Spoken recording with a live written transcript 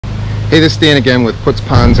Hey, this is Dan again with Puts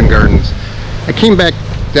Ponds and Gardens. I came back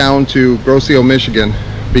down to Grosse Ile, Michigan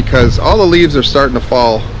because all the leaves are starting to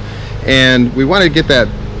fall, and we wanted to get that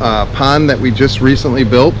pond that we just recently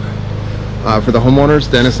built for the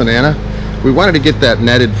homeowners, Dennis and Anna. We wanted to get that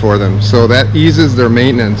netted for them, so that eases their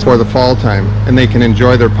maintenance for the fall time and they can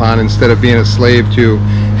enjoy their pond instead of being a slave to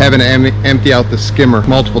having to empty out the skimmer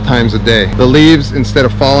multiple times a day. The leaves, instead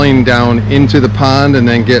of falling down into the pond and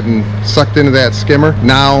then getting sucked into that skimmer,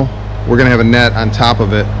 now we're going to have a net on top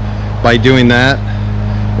of it. By doing that,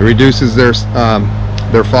 it reduces their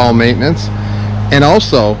fall maintenance, and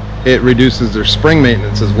also it reduces their spring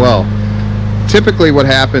maintenance as well. Typically what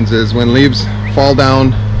happens is when leaves fall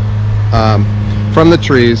down from the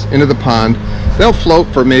trees into the pond, they'll float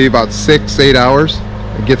for maybe about 6-8 hours,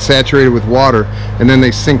 get saturated with water, and then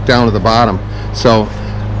they sink down to the bottom. So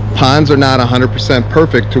ponds are not 100%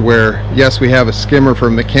 perfect to where, yes, we have a skimmer for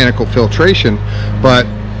mechanical filtration, but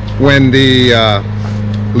when the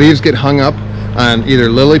leaves get hung up on either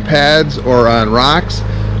lily pads or on rocks,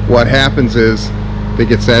 what happens is they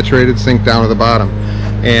get saturated, sink down to the bottom,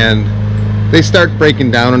 and they start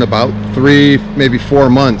breaking down in about 3, maybe 4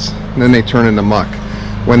 months, and then they turn into muck.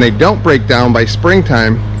 When they don't break down by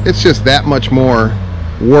springtime, it's just that much more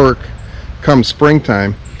work come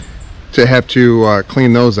springtime to have to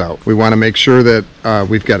clean those out. We want to make sure that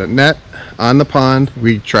we've got a net on the pond.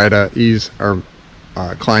 We try to ease our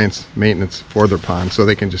clients' maintenance for their pond so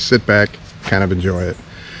they can just sit back, kind of enjoy it,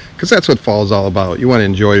 because that's what fall is all about. You want to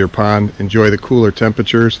enjoy your pond, enjoy the cooler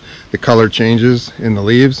temperatures, the color changes in the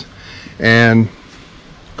leaves, and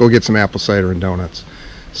go get some apple cider and donuts.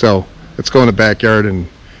 So let's go in the backyard and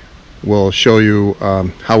we'll show you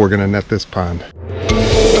how we're going to net this pond.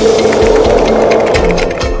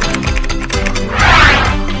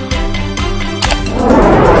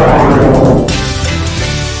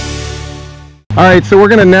 Alright, so we're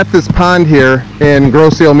going to net this pond here in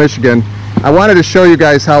Grosse Ile, Michigan. I wanted to show you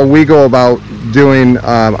guys how we go about doing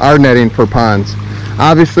our netting for ponds.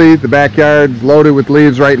 Obviously the backyard's loaded with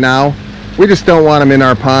leaves right now. We just don't want them in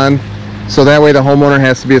our pond, so that way the homeowner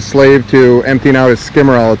has to be a slave to emptying out his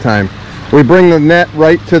skimmer all the time. We bring the net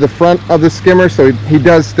right to the front of the skimmer, so he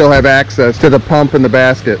does still have access to the pump and the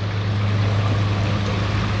basket.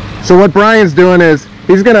 So what Brian's doing is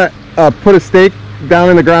he's going to put a stake down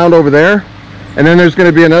in the ground over there, and then there's going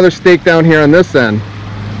to be another stake down here on this end.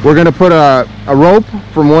 We're going to put a rope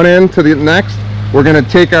from one end to the next. We're going to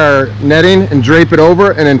take our netting and drape it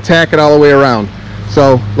over and then tack it all the way around.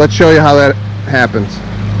 So let's show you how that happens.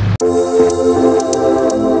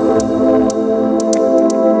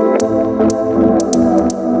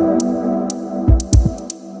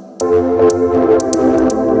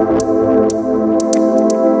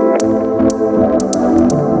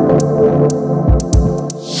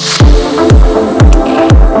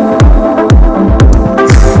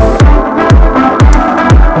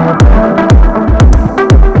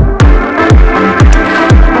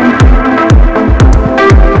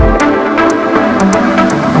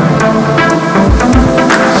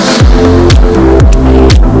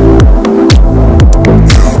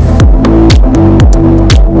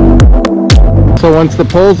 So once the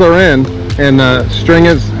poles are in and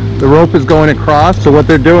the rope is going across, so what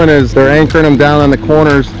they're doing is they're anchoring them down on the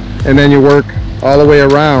corners, and then you work all the way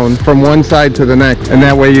around from one side to the next, and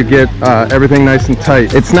that way you get everything nice and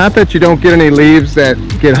tight. It's not that you don't get any leaves that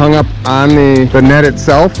get hung up on the net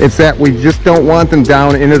itself, it's that we just don't want them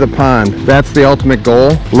down into the pond. That's the ultimate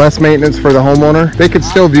goal. Less maintenance for the homeowner. They could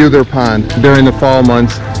still view their pond during the fall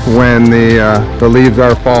months when the leaves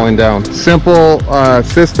are falling down. Simple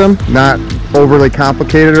system, not overly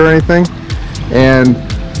complicated or anything. And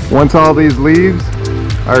once all these leaves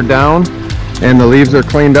are down and the leaves are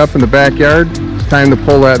cleaned up in the backyard, it's time to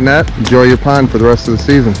pull that net. Enjoy your pond for the rest of the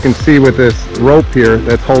season. You can see with this rope here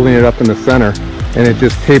that's holding it up in the center, and it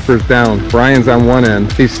just tapers down. Brian's on one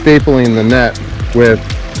end. He's stapling the net with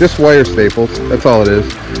just wire staples. That's all it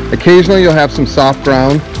is. Occasionally you'll have some soft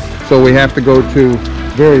ground, so we have to go to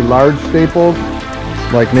very large staples,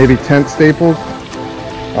 like maybe tent staples.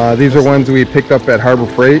 These are ones we picked up at Harbor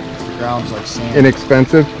Freight. The ground's like sand.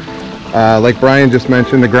 Inexpensive. Like Brian just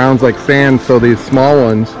mentioned, the ground's like sand, so these small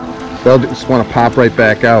ones, they'll just want to pop right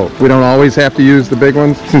back out. We don't always have to use the big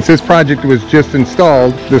ones. Since this project was just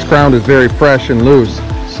installed, this ground is very fresh and loose.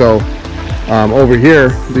 So over here,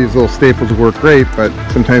 these little staples work great, but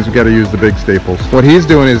sometimes we got to use the big staples. What he's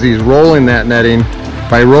doing is he's rolling that netting.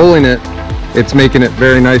 By rolling it, it's making it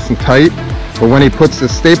very nice and tight. But when he puts the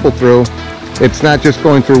staple through, it's not just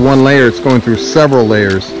going through one layer, it's going through several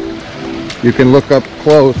layers. You can look up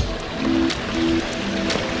close.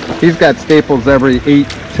 He's got staples every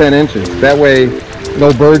 8-10 inches. That way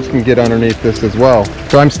no birds can get underneath this as well.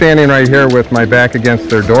 So I'm standing right here with my back against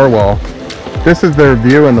their door wall. This is their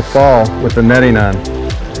view in the fall with the netting on.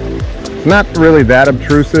 It's not really that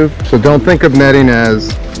obtrusive, so don't think of netting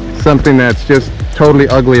as something that's just totally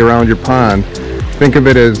ugly around your pond. Think of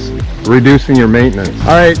it as reducing your maintenance.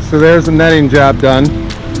 All right, so there's the netting job done.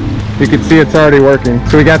 You can see it's already working.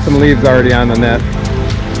 So we got some leaves already on the net.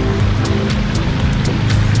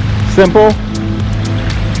 Simple.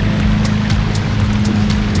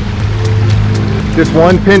 Just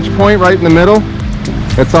one pinch point right in the middle.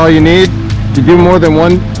 That's all you need. If you do more than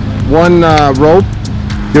one rope,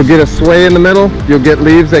 you'll get a sway in the middle. You'll get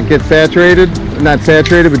leaves that get saturated. Not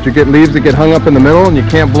saturated, but you get leaves that get hung up in the middle, and you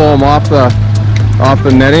can't blow them off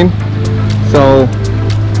the netting. So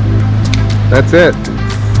that's it.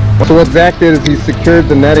 So what Zach did is he secured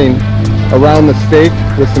the netting around the stake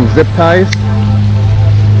with some zip ties.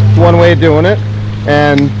 It's one way of doing it,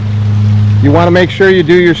 and you want to make sure you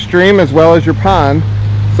do your stream as well as your pond,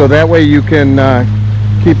 so that way you can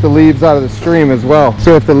keep the leaves out of the stream as well.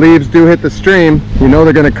 So if the leaves do hit the stream, you know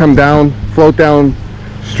they're going to come down, float down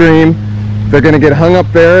stream. They're going to get hung up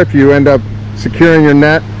there if you end up securing your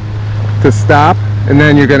net to stop, and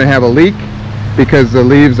then you're going to have a leak because the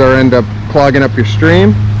leaves end up clogging up your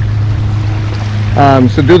stream.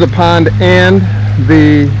 So do the pond and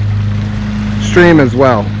the stream as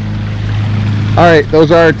well. Alright,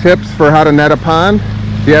 those are our tips for how to net a pond.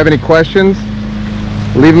 If you have any questions,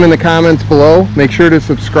 leave them in the comments below. Make sure to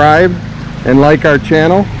subscribe and like our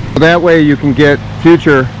channel. That way you can get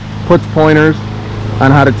future puts pointers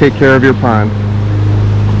on how to take care of your pond.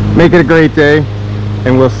 Make it a great day,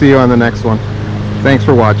 and we'll see you on the next one. Thanks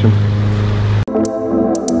for watching.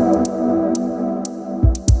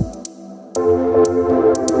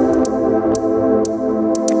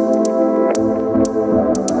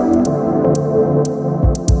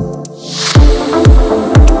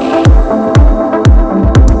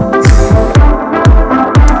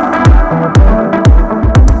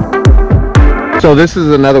 So this is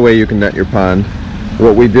another way you can net your pond.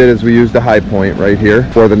 What we did is we used a high point right here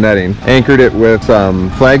for the netting, anchored it with some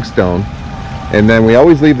flagstone, and then we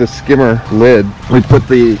always leave the skimmer lid. We put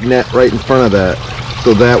the net right in front of that,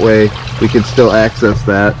 so that way we can still access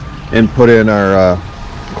that and put in our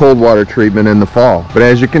cold water treatment in the fall. But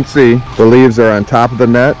as you can see, the leaves are on top of the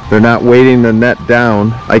net. They're not weighting the net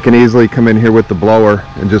down. I can easily come in here with the blower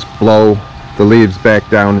and just blow the leaves back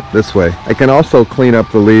down this way. I can also clean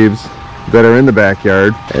up the leaves that are in the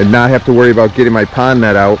backyard and not have to worry about getting my pond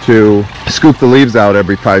net out to scoop the leaves out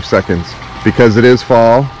every 5 seconds, because it is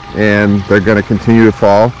fall and they're going to continue to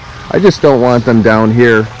fall. I just don't want them down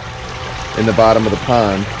here in the bottom of the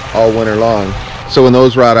pond all winter long. So when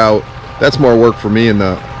those rot out, that's more work for me in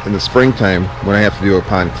the springtime when I have to do a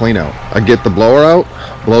pond clean out. I get the blower out,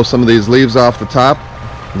 blow some of these leaves off the top,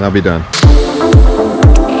 and I'll be done.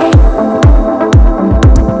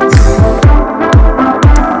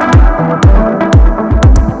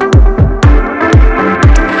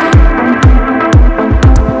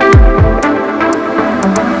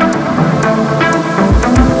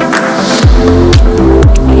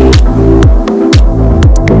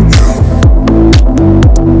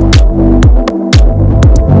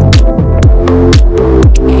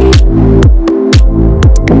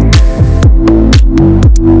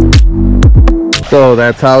 So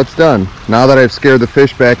that's how it's done. Now that I've scared the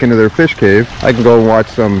fish back into their fish cave, I can go and watch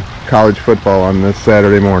some college football on this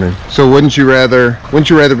Saturday morning. So wouldn't you rather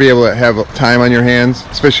be able to have time on your hands,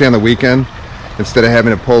 especially on the weekend, instead of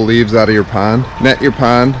having to pull leaves out of your pond? Net your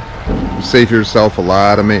pond, save yourself a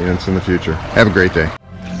lot of maintenance in the future. Have a great day.